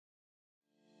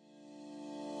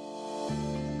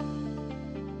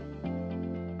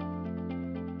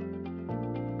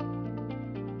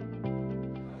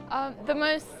The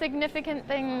most significant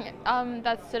thing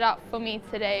that stood out for me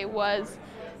today was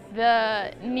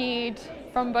the need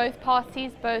from both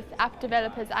parties, both app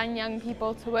developers and young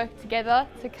people, to work together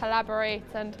to collaborate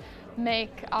and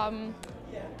make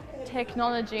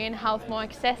technology and health more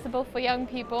accessible for young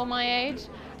people my age,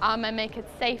 and make it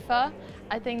safer.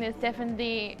 I think there's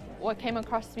definitely, what came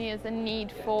across to me is a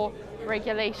need for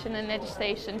regulation and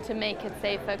legislation to make it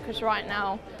safer, because right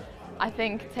now I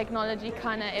think technology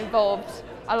kind of evolved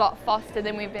a lot faster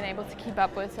than we've been able to keep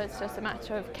up with, so it's just a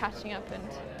matter of catching up.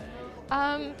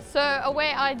 And so a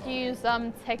way I'd use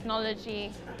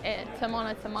technology to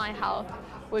monitor my health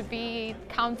would be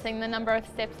counting the number of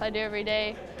steps I do every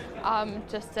day,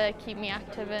 just to keep me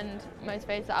active and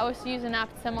motivated. I also use an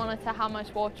app to monitor how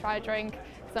much water I drink,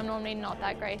 because I'm normally not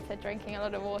that great at drinking a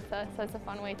lot of water, so it's a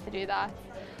fun way to do that.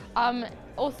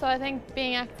 Also, I think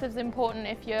being active is important.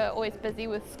 If you're always busy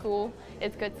with school,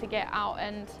 it's good to get out,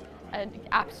 and an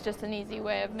app's just an easy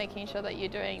way of making sure that you're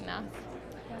doing that.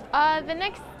 The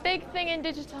next big thing in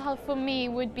digital health for me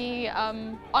would be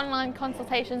online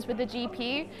consultations with the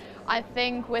GP. I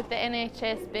think with the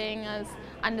NHS being as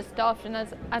understaffed and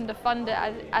as underfunded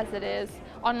as it is,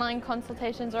 online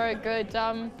consultations are a good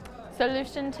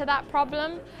solution to that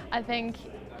problem. I think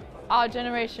our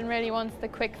generation really wants the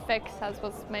quick fix, as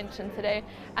was mentioned today,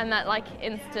 and that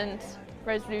instant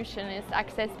resolution is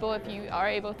accessible if you are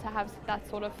able to have that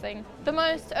sort of thing. The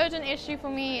most urgent issue for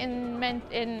me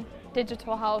in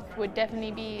digital health would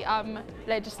definitely be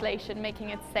legislation, making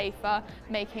it safer,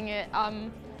 making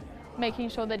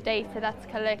sure the data that's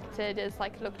collected is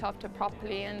looked after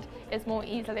properly and is more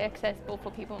easily accessible for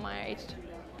people my age.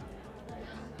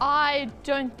 I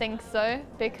don't think so,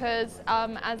 because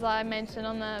as I mentioned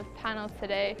on the panel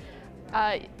today,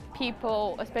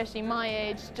 people, especially my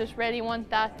age, just really want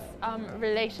that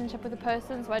relationship with a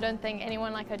person, so I don't think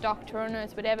anyone like a doctor or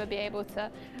nurse would ever be able to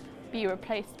be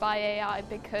replaced by AI,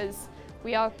 because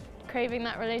we are craving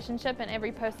that relationship and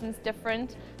every person's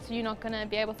different, so you're not going to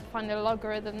be able to find a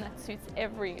algorithm that suits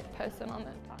every person on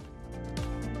that.